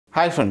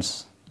Hi friends,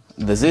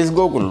 this is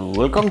Gokul.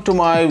 Welcome to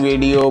my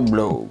video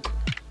blog.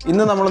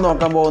 ഇന്ന് നമ്മൾ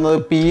നോക്കാൻ പോകുന്നത്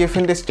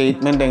PFന്റെ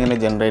സ്റ്റേറ്റ്മെന്റ് എങ്ങനെ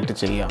ജനറേറ്റ്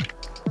ചെയ്യാം.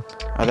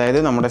 അതായത്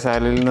നമ്മുടെ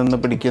സാലറിയിൽ നിന്ന്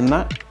പിടിക്കുന്ന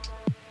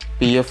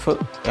PF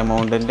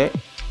എമൗണ്ടിന്റെ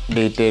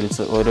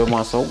ഡീറ്റെയിൽസ് ഓരോ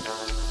മാസവും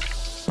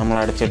നമ്മൾ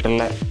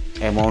അടച്ചിട്ടുള്ള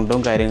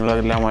എമൗണ്ടും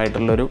കാര്യങ്ങളെല്ലാം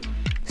ആയിട്ടുള്ള ഒരു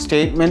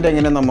സ്റ്റേറ്റ്മെന്റ്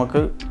എങ്ങനെ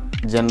നമുക്ക്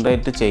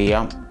ജനറേറ്റ്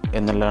ചെയ്യാം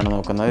എന്നുള്ളതാണ്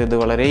നോക്കുന്നത്. ഇത്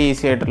വളരെ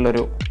ഈസി ആയിട്ടുള്ള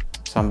ഒരു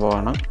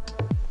സംഭവമാണ്.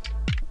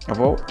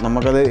 അപ്പോൾ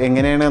നമുക്കത്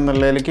എങ്ങനെയാണ്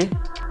എന്നുള്ളതിലേക്ക്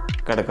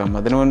കിടക്കാം.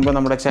 അതിനു മുൻപ്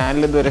നമ്മുടെ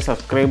ചാനൽ ഇതുവരെ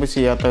സബ്സ്ക്രൈബ്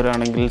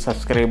ചെയ്യാത്തവരാണെങ്കിൽ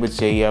സബ്സ്ക്രൈബ്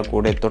ചെയ്യുക,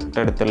 കൂടെ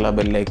തൊട്ടടുത്തുള്ള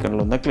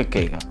ബെല്ലൈക്കണിലൊന്ന് ക്ലിക്ക്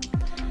ചെയ്യുക.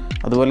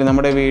 അതുപോലെ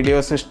നമ്മുടെ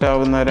വീഡിയോസ്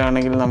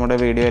ഇഷ്ടമാകുന്നവരാണെങ്കിൽ നമ്മുടെ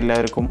വീഡിയോ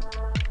എല്ലാവർക്കും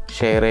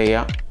ഷെയർ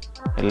ചെയ്യുക,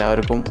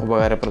 എല്ലാവർക്കും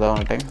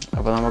ഉപകാരപ്രദമാകട്ടെ.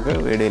 അപ്പോൾ നമുക്ക്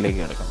വീഡിയോയിലേക്ക്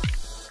കിടക്കാം.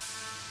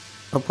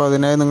 അപ്പോൾ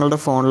അതിനായി നിങ്ങളുടെ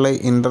ഫോണിലെ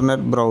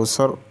ഇൻ്റർനെറ്റ്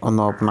ബ്രൗസർ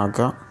ഒന്ന് ഓപ്പൺ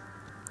ആക്കുക.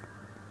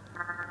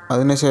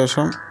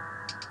 അതിനുശേഷം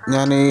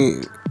ഞാൻ ഈ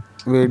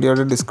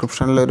വീഡിയോയുടെ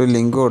ഡിസ്ക്രിപ്ഷനിൽ ഒരു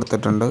ലിങ്ക്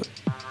കൊടുത്തിട്ടുണ്ട്.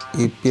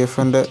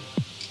 EPFൻ്റെ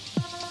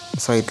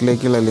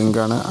സൈറ്റിലേക്കുള്ള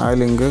ലിങ്കാണ്.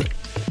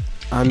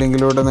 ആ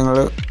ലിങ്കിലൂടെ നിങ്ങൾ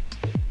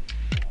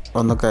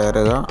ഒന്ന്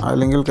കയറുക. ആ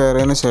ലിങ്കിൽ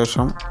കയറിയതിന്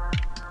ശേഷം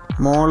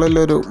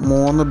മുകളിലൊരു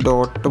 3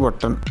 ഡോട്ട്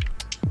ബട്ടൺ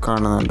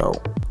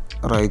കാണുന്നുണ്ടാവും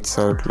റൈറ്റ്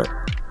സൈഡിൽ.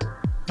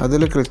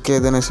 അതിൽ ക്ലിക്ക്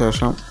ചെയ്തതിന്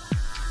ശേഷം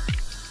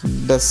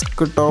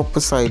ഡെസ്ക്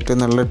ടോപ്പ് സൈറ്റ്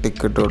എന്നുള്ള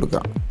ടിക്ക് ഇട്ട്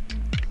കൊടുക്കുക.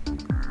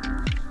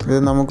 ഇത്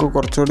നമുക്ക്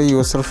കുറച്ചുകൂടി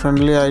യൂസർ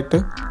ഫ്രണ്ട്ലി ആയിട്ട്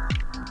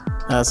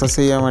ആക്സസ്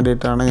ചെയ്യാൻ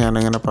വേണ്ടിയിട്ടാണ്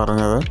ഞാനിങ്ങനെ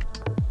പറഞ്ഞത്.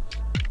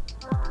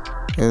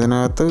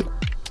 ഇതിനകത്ത്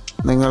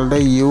നിങ്ങളുടെ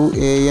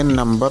UAN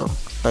നമ്പർ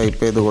ടൈപ്പ്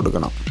ചെയ്ത്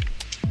കൊടുക്കണം.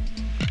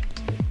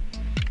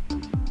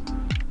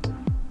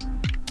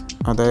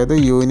 അതായത്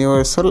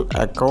യൂണിവേഴ്സൽ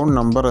അക്കൗണ്ട്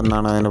നമ്പർ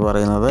എന്നാണ് അതിന്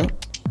പറയുന്നത്.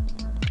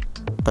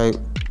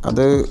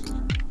 അത്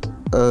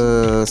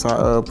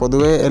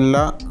പൊതുവെ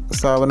എല്ലാ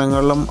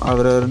സ്ഥാപനങ്ങളിലും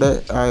അവരവരുടെ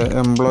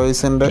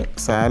എംപ്ലോയീസിൻ്റെ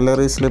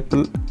സാലറി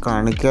സ്ലിപ്പിൽ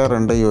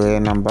കാണിക്കാറുണ്ട്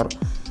UAN നമ്പർ.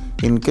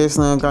 ഇൻ കേസ്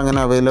നിങ്ങൾക്ക് അങ്ങനെ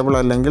അവൈലബിൾ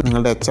അല്ലെങ്കിൽ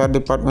നിങ്ങളുടെ HR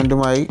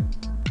ഡിപ്പാർട്ട്മെൻറ്റുമായി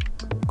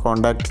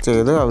കോൺടാക്റ്റ്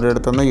ചെയ്ത് അവരുടെ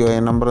അടുത്തുനിന്ന്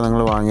UAN നമ്പർ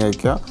നിങ്ങൾ വാങ്ങി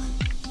വയ്ക്കുക.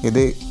 ഇത്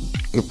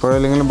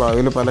ഇപ്പോഴല്ലെങ്കിലും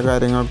ഭാവിയിൽ പല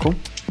കാര്യങ്ങൾക്കും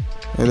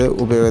ഇത്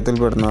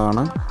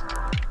ഉപയോഗത്തിൽപ്പെടുന്നതാണ്.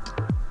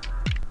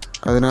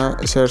 അതിന്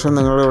ശേഷം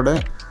നിങ്ങളിവിടെ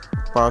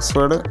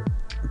പാസ്വേഡ്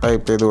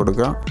ടൈപ്പ് ചെയ്ത്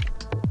കൊടുക്കുക.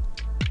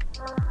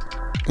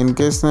 ഇൻ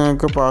കേസ്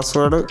നിങ്ങൾക്ക്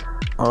പാസ്വേഡ്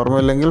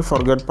ഓർമ്മയില്ലെങ്കിൽ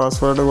ഫൊർഗെറ്റ്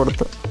പാസ്വേഡ്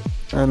കൊടുത്ത്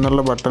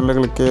എന്നുള്ള ബട്ടണിൽ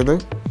ക്ലിക്ക് ചെയ്ത്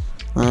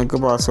നിങ്ങൾക്ക്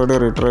പാസ്വേഡ്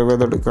റിട്രൈവ്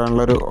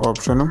ചെയ്തെടുക്കാനുള്ളൊരു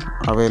ഓപ്ഷനും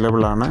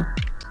അവൈലബിൾ ആണ്.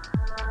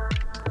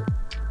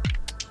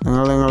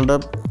 നിങ്ങളുടെ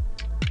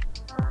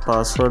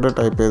പാസ്വേഡ്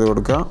ടൈപ്പ് ചെയ്ത്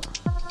കൊടുക്കുക.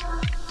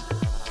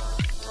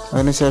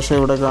 അതിനുശേഷം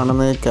ഇവിടെ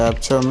കാണുന്ന ഈ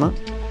ക്യാപ്ച ഒന്ന്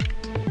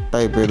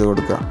ടൈപ്പ് ചെയ്ത്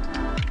കൊടുക്കുക.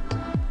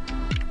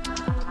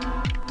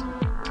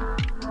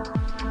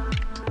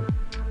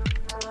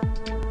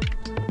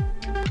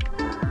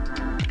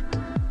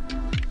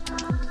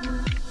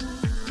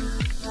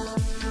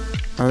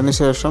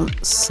 അതിനുശേഷം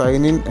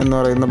സൈൻ ഇൻ എന്ന്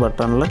പറയുന്ന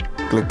ബട്ടണിൽ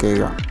ക്ലിക്ക്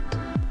ചെയ്യുക.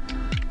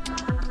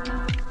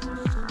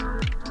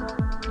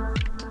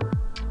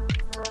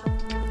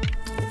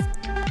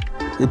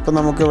 ഇപ്പം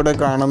നമുക്കിവിടെ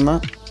കാണുന്ന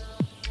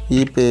ഈ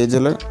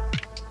പേജിൽ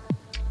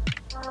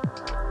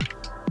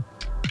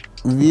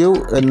വ്യൂ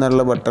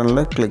എന്നുള്ള ബട്ടണിൽ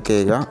ക്ലിക്ക്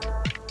ചെയ്യുക.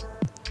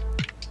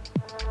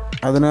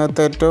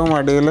 അതിനകത്ത് ഏറ്റവും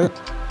അടിയിൽ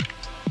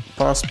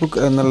പാസ്ബുക്ക്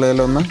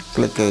എന്നുള്ളതിലൊന്ന്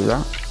ക്ലിക്ക് ചെയ്യുക.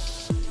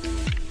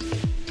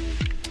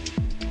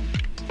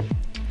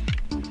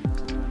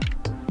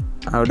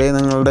 അവിടെ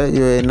നിങ്ങളുടെ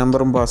UAN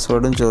നമ്പറും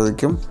പാസ്വേഡും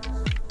ചോദിക്കും.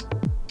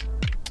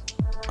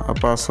 ആ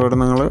പാസ്വേഡ്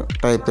നിങ്ങൾ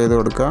ടൈപ്പ് ചെയ്ത്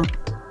കൊടുക്കുക.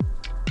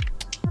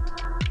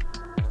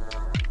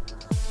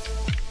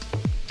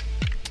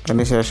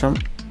 അതിനുശേഷം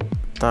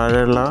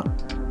താഴെയുള്ള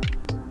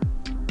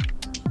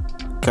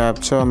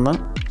ക്യാപ്ച ഒന്ന്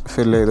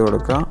ഫില്ല് ചെയ്ത്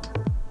കൊടുക്കുക.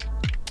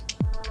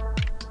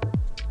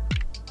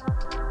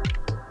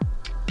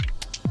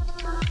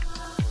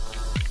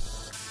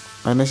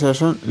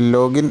 അതിനുശേഷം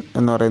ലോഗിൻ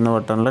എന്ന് പറയുന്ന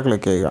ബട്ടണിൽ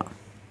ക്ലിക്ക് ചെയ്യുക.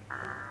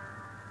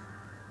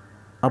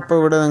 അപ്പോൾ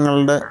ഇവിടെ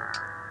നിങ്ങളുടെ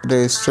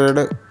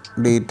രജിസ്റ്റേർഡ്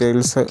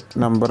ഡീറ്റെയിൽസ്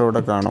നമ്പർ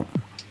ഇവിടെ കാണും.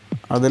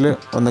 അതിൽ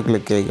ഒന്ന്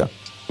ക്ലിക്ക് ചെയ്യുക.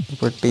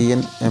 ഇപ്പോൾ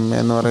TNMA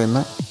എന്ന്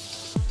പറയുന്ന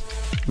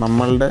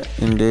നമ്മളുടെ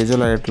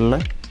ഇൻഡിവിജ്വൽ ആയിട്ടുള്ള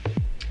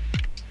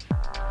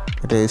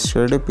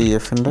രജിസ്റ്റേർഡ്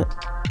PFൻ്റെ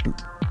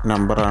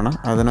നമ്പറാണ്.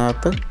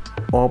 അതിനകത്ത്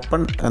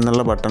ഓപ്പൺ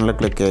എന്നുള്ള ബട്ടണിൽ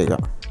ക്ലിക്ക് ചെയ്യുക.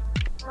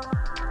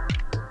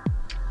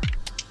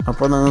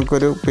 അപ്പോൾ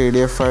നിങ്ങൾക്കൊരു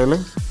PDF ഫയൽ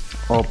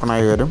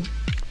ഓപ്പണായി വരും.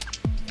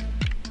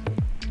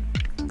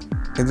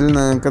 ഇതിൽ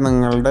നിങ്ങൾക്ക്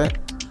നിങ്ങളുടെ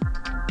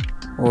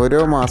ഓരോ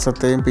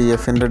മാസത്തെയും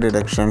PFൻ്റെ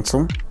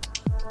ഡിഡക്ഷൻസും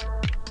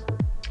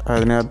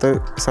അതിനകത്ത്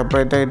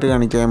സെപ്പറേറ്റ് ആയിട്ട്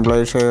കാണിക്കുക.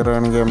 എംപ്ലോയി ഷെയർ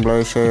ആണെങ്കിൽ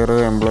employee share,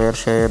 employer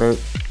share,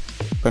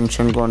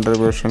 pension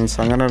contributions,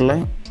 അങ്ങനെയുള്ള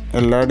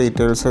എല്ലാ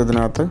ഡീറ്റെയിൽസും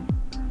ഇതിനകത്ത്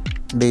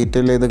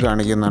ഡീറ്റെയിൽ ചെയ്ത്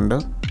കാണിക്കുന്നുണ്ട്.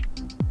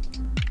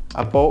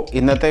 അപ്പോൾ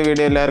ഇന്നത്തെ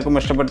വീഡിയോ എല്ലാവർക്കും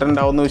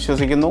ഇഷ്ടപ്പെട്ടിട്ടുണ്ടാവുമെന്ന്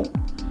വിശ്വസിക്കുന്നു.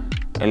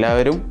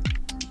 എല്ലാവരും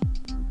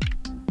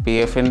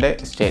PFൻ്റെ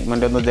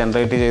സ്റ്റേറ്റ്മെൻ്റ് ഒന്ന്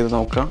ജനറേറ്റ് ചെയ്ത്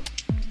നോക്കുക.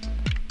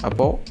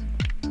 അപ്പോൾ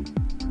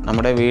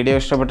നമ്മുടെ വീഡിയോ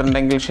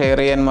ഇഷ്ടപ്പെട്ടിട്ടുണ്ടെങ്കിൽ ഷെയർ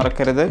ചെയ്യാൻ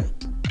മറക്കരുത്.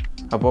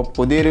 അപ്പോൾ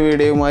പുതിയൊരു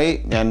വീഡിയോയുമായി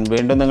ഞാൻ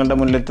വീണ്ടും നിങ്ങളുടെ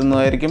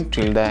മുന്നിലെത്തുന്നതായിരിക്കും.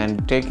 Till then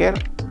take care.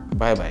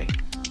 Bye bye.